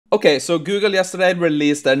Okay, so Google yesterday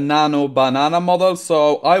released their Nano banana model,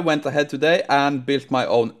 so I went ahead today and built my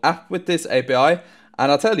own app with this API,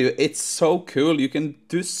 and I'll tell you, it's so cool. You can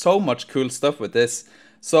do so much cool stuff with this.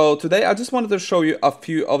 So today I just wanted to show you a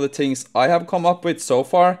few of the things I have come up with so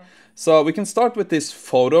far. So we can start with this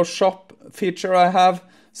Photoshop feature I have.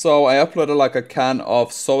 So I uploaded like a can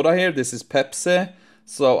of soda here. This is Pepsi.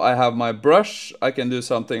 So I have my brush. I can do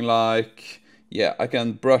something like, yeah, I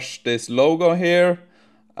can brush this logo here.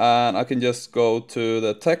 And I can just go to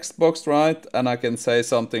the text box, right? And I can say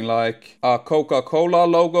something like a Coca-Cola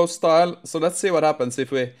logo style. So let's see what happens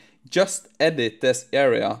if we just edit this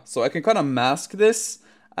area. So I can kind of mask this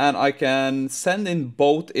and I can send in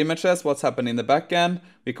both images, what's happening in the backend.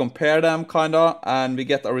 We compare them kind of and we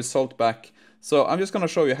get a result back. So I'm just going to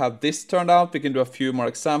show you how this turned out. We can do a few more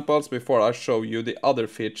examples before I show you the other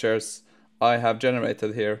features I have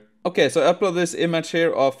generated here. Okay, so I upload this image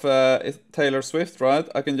here of Taylor Swift, right?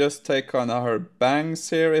 I can just take kind of her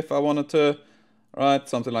bangs here if I wanted to, right?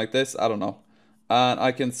 Something like this, I don't know. And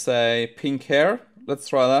I can say pink hair. Let's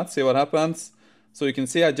try that, see what happens. So you can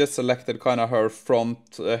see I just selected kind of her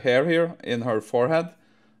front hair here in her forehead.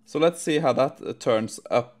 So let's see how that turns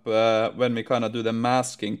up when we kind of do the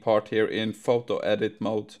masking part here in photo edit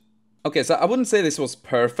mode. Okay, so I wouldn't say this was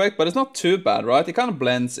perfect, but it's not too bad, right? It kind of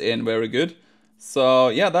blends in very good. So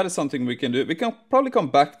yeah, that is something we can do. We can probably come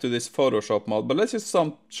back to this Photoshop mode, but let's just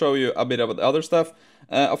show you a bit of the other stuff.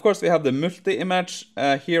 Of course, we have the multi-image.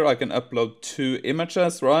 Here I can upload 2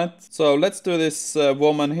 images, right? So let's do this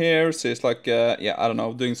woman here. She's like, yeah, I don't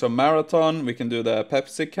know, doing some marathon. We can do the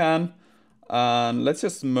Pepsi can. And let's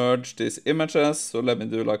just merge these images. So let me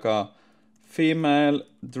do like a female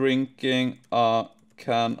drinking a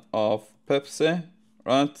can of Pepsi,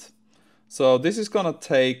 right? So this is gonna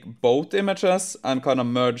take both images and kind of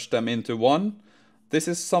merge them into one. This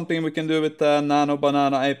is something we can do with the Nano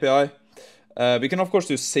Banana API. We can of course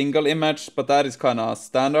do single image, but that is kind of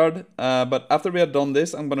standard. But after we have done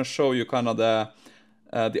this, I'm gonna show you kind of the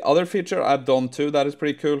other feature I've done too. That is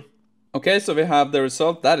pretty cool. Okay, so we have the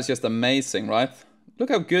result. That is just amazing, right? Look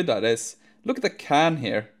how good that is. Look at the can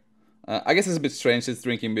here. I guess it's a bit strange it's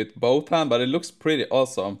drinking with both hands, but it looks pretty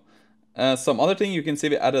awesome. Some other thing you can see,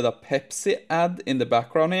 we added a Pepsi ad in the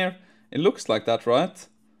background here. It looks like that, right?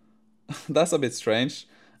 That's a bit strange.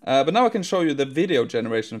 But now I can show you the video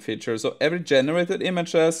generation feature. So every generated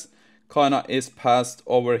images kind of is passed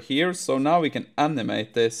over here. So now we can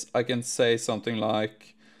animate this. I can say something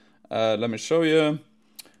like, let me show you.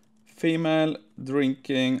 Female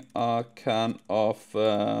drinking a can of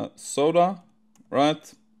soda,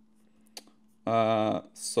 right?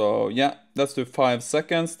 So yeah, let's do 5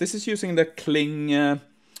 seconds. This is using the Kling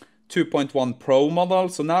 2.1 Pro model.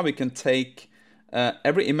 So now we can take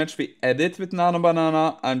every image we edit with Nano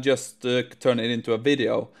Banana and just turn it into a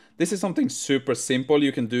video. This is something super simple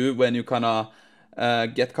you can do when you kind of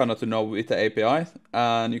get kind of to know with the API.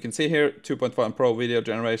 And you can see here 2.1 Pro video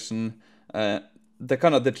generation.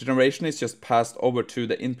 The generation is just passed over to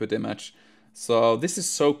the input image. So this is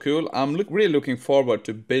so cool. I'm really looking forward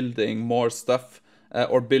to building more stuff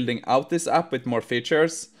or building out this app with more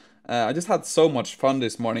features. I just had so much fun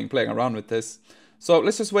this morning playing around with this. So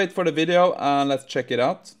let's just wait for the video and let's check it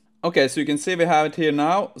out. Okay, so you can see we have it here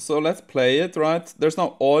now. So let's play it, right? There's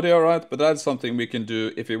no audio, right? But that's something we can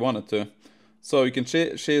do if we wanted to. So you can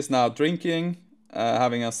see she is now drinking,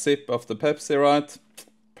 having a sip of the Pepsi, right?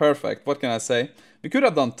 Perfect. What can I say? We could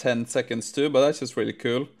have done 10 seconds too, but that's just really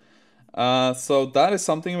cool. So that is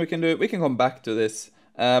something we can do. We can come back to this.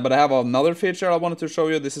 But I have another feature I wanted to show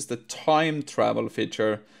you. This is the time travel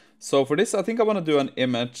feature. So for this, I think I want to do an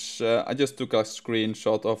image. I just took a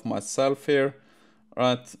screenshot of myself here.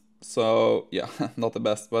 Right. So yeah, not the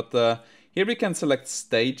best. But here we can select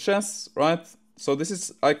stages. Right. So this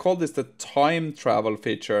is, I call this the time travel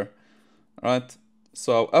feature. Right.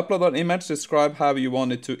 So upload an image, describe how you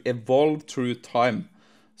want it to evolve through time.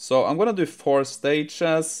 So I'm gonna do 4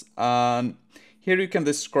 stages, and here you can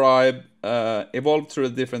describe evolve through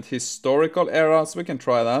different historical eras. We can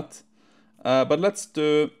try that, but let's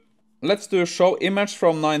do show image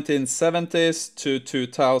from 1970s to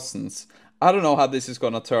 2000s. I don't know how this is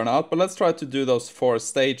gonna turn out, but let's try to do those 4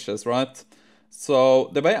 stages, right? So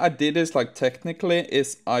the way I did this, like technically,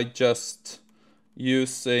 is I just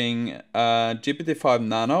using GPT-5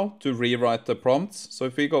 Nano to rewrite the prompts. So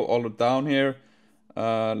if we go all down here.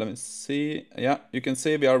 Let me see. Yeah, you can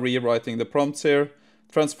see we are rewriting the prompts here.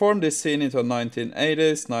 Transform this scene into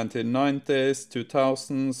 1980s, 1990s,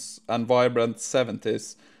 2000s, and vibrant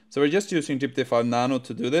 70s. So we're just using GPT-5 Nano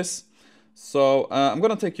to do this. So I'm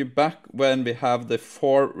gonna take you back when we have the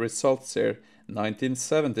 4 results here.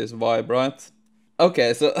 1970s vibe, right?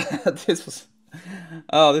 Okay, so this was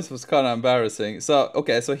this was kind of embarrassing. So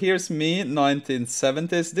okay, so here's me,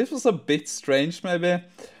 1970s. This was a bit strange, maybe.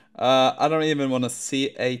 I don't even want to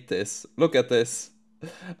see 80s. Look at this.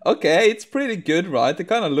 Okay, it's pretty good, right? It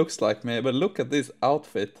kind of looks like me, but look at this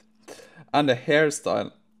outfit and the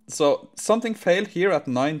hairstyle. So something failed here at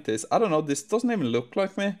 90s. I don't know. This doesn't even look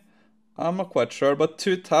like me. I'm not quite sure, but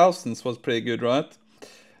 2000s was pretty good, right?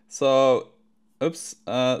 So, oops.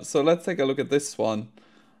 So let's take a look at this one.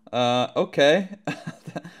 Okay,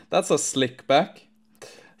 that's a slick back.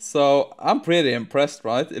 So I'm pretty impressed,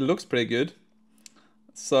 right? It looks pretty good.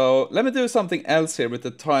 So let me do something else here with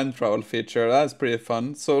the time travel feature. That's pretty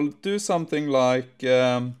fun. So do something like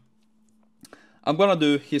I'm gonna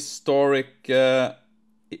do historic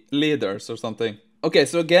leaders or something. Okay,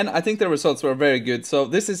 so again, I think the results were very good. So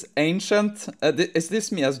this is ancient. Is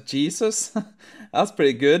this me as Jesus? That's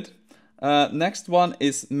pretty good. Next one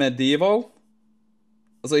is medieval.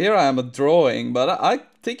 So here I am a drawing, but I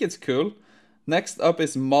think it's cool. Next up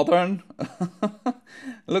is modern.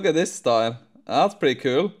 Look at this style. That's pretty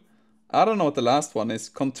cool. I don't know what the last one is.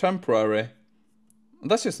 Contemporary.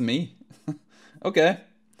 That's just me. Okay,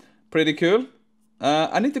 pretty cool.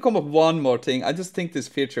 I need to come up with one more thing. I just think this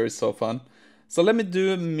feature is so fun. So let me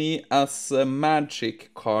do me as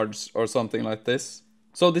magic cards or something like this.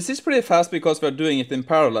 So this is pretty fast because we're doing it in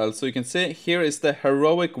parallel. So you can see here is the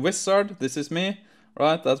heroic wizard. This is me,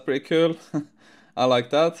 right? That's pretty cool. I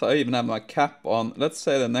like that. I even have my cap on. Let's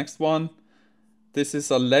say the next one. This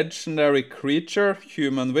is a legendary creature,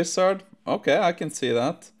 human wizard. Okay, I can see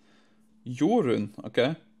that. Jorun,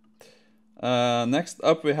 okay. Next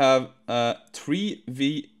up we have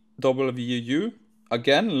 3VWU.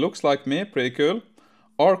 Again, looks like me, pretty cool.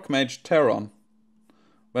 Archmage Terran.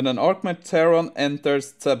 When an Archmage Terran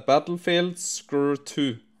enters the battlefield, screw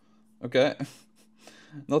 2. Okay.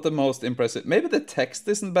 Not the most impressive. Maybe the text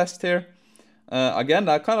isn't best here. Again,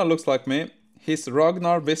 that kind of looks like me. His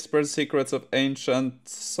Ragnar whispers secrets of ancient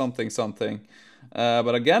something something.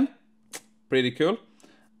 But again, pretty cool.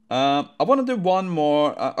 I want to do one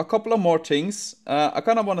more, a couple of more things. I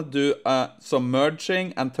kind of want to do some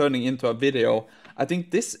merging and turning into a video. I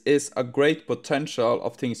think this is a great potential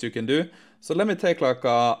of things you can do. So let me take like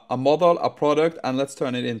a model, a product, and let's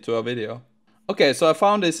turn it into a video. Okay, so I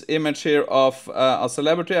found this image here of a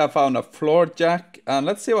celebrity. I found a floor jack, and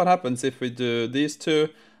let's see what happens if we do these two.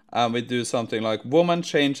 And we do something like woman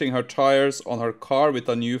changing her tires on her car with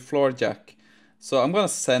a new floor jack. So I'm gonna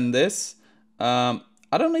send this. I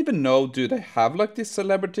don't even know, do they have like this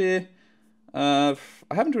celebrity? I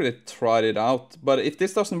haven't really tried it out, but if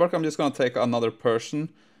this doesn't work, I'm just gonna take another person,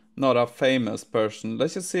 not a famous person.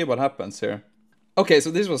 Let's just see what happens here. Okay,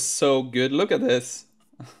 so this was so good. Look at this.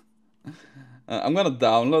 I'm gonna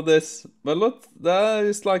download this, but look, that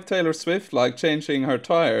is like Taylor Swift, like changing her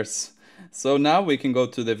tires. So now we can go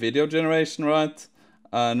to the video generation, right?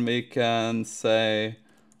 And we can say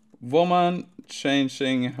woman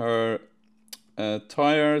changing her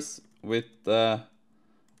tires with a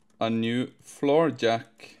new floor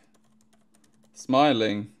jack.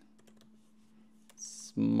 Smiling,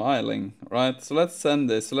 right? So let's send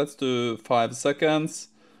this. So let's do 5 seconds.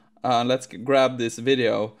 And let's grab this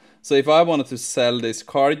video. So if I wanted to sell this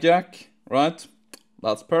car jack, right?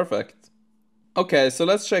 That's perfect. Okay, so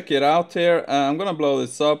let's check it out here. I'm gonna blow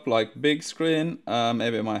this up like big screen.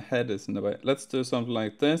 Maybe my head is in the way. Let's do something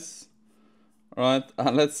like this. Right,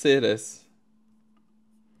 and let's see this.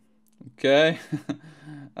 Okay.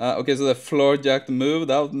 Okay, so the floor jack move,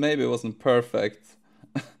 that maybe wasn't perfect.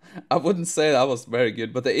 I wouldn't say that was very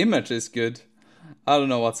good, but the image is good. I don't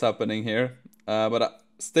know what's happening here. But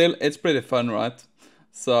still, it's pretty fun, right?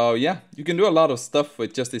 So yeah, you can do a lot of stuff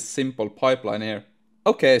with just this simple pipeline here.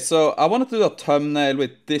 Okay, so I want to do a thumbnail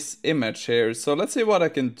with this image here. So let's see what I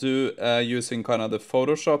can do using kind of the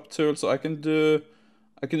Photoshop tool. So I can do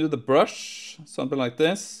the brush, something like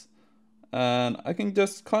this. And I can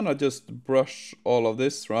just kind of just brush all of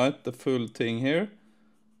this, right? The full thing here.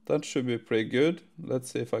 That should be pretty good. Let's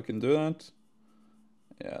see if I can do that.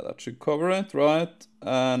 Yeah, that should cover it, right?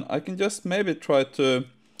 And I can just maybe try to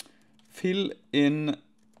fill in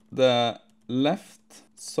the left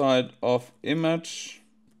side of image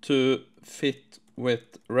to fit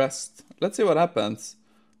with rest. Let's see what happens.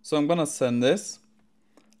 So I'm gonna send this.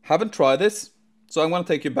 Haven't tried this, so I'm gonna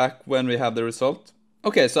take you back when we have the result.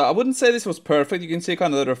 Okay, so I wouldn't say this was perfect. You can see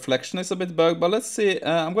kind of the reflection is a bit bugged, but let's see.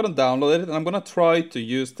 I'm gonna download it and I'm gonna try to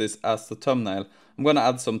use this as the thumbnail. I'm gonna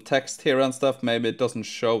add some text here and stuff. Maybe it doesn't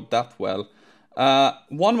show that well.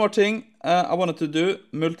 One more thing I wanted to do,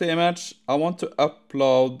 multi-image. I want to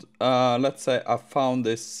upload, let's say I found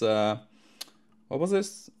this, what was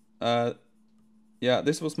this? Yeah,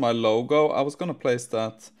 this was my logo. I was gonna place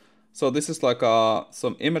that. So this is like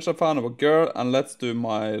some image I found of a girl, and let's do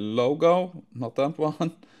my logo. Not that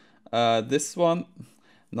one. This one.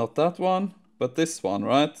 Not that one, but this one,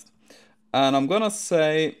 right? And I'm gonna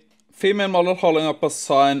say female model holding up a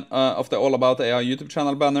sign of the All About AI YouTube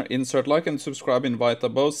channel banner. Insert like and subscribe, invite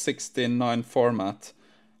above 16:9 format.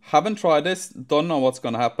 Haven't tried this, don't know what's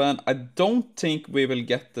gonna happen. I don't think we will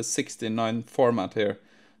get the 16:9 format here.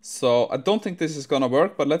 So I don't think this is gonna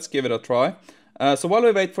work, but let's give it a try. So while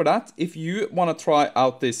we wait for that, if you wanna try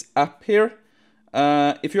out this app here,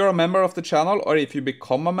 if you're a member of the channel or if you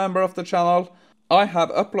become a member of the channel, I have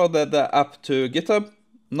uploaded the app to GitHub,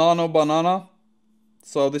 Nano Banana.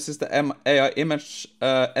 So this is the AI image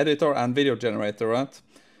editor and video generator, right?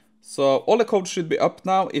 So all the code should be up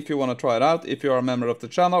now if you want to try it out, if you are a member of the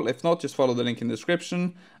channel. If not, just follow the link in the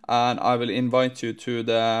description and I will invite you to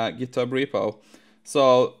the GitHub repo.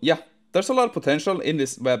 So yeah, there's a lot of potential in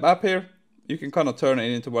this web app here. You can kind of turn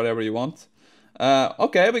it into whatever you want.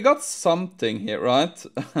 Okay, we got something here, right?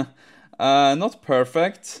 Not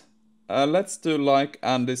perfect. Let's do like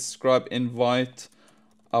and describe, invite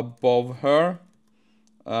above her.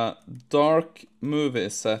 Dark movie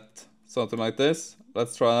set, something like this.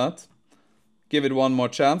 Let's try that. Give it one more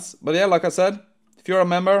chance. But yeah, like I said, if you're a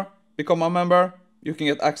member, become a member, you can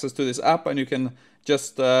get access to this app and you can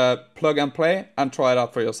just plug and play and try it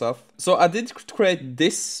out for yourself. So I did create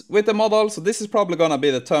this with the model. So this is probably gonna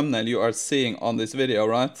be the thumbnail you are seeing on this video,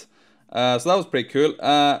 right? So that was pretty cool.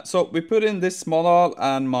 So we put in this model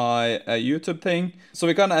and my YouTube thing. So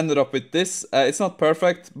we kind of ended up with this. It's not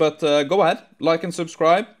perfect, but go ahead, like and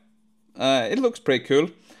subscribe. It looks pretty cool.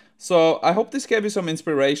 So I hope this gave you some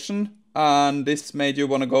inspiration and this made you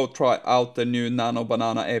want to go try out the new Nano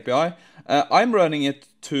Banana API. I'm running it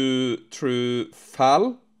through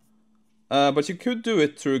FAL, but you could do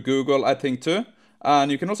it through Google, I think, too.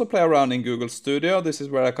 And you can also play around in Google Studio. This is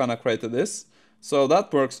where I kind of created this. So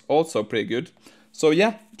that works also pretty good. So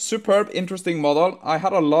yeah, superb, interesting model. I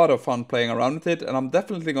had a lot of fun playing around with it, and I'm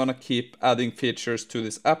definitely gonna keep adding features to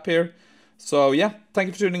this app here. So yeah, thank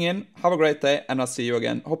you for tuning in. Have a great day, and I'll see you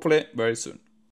again, hopefully very soon.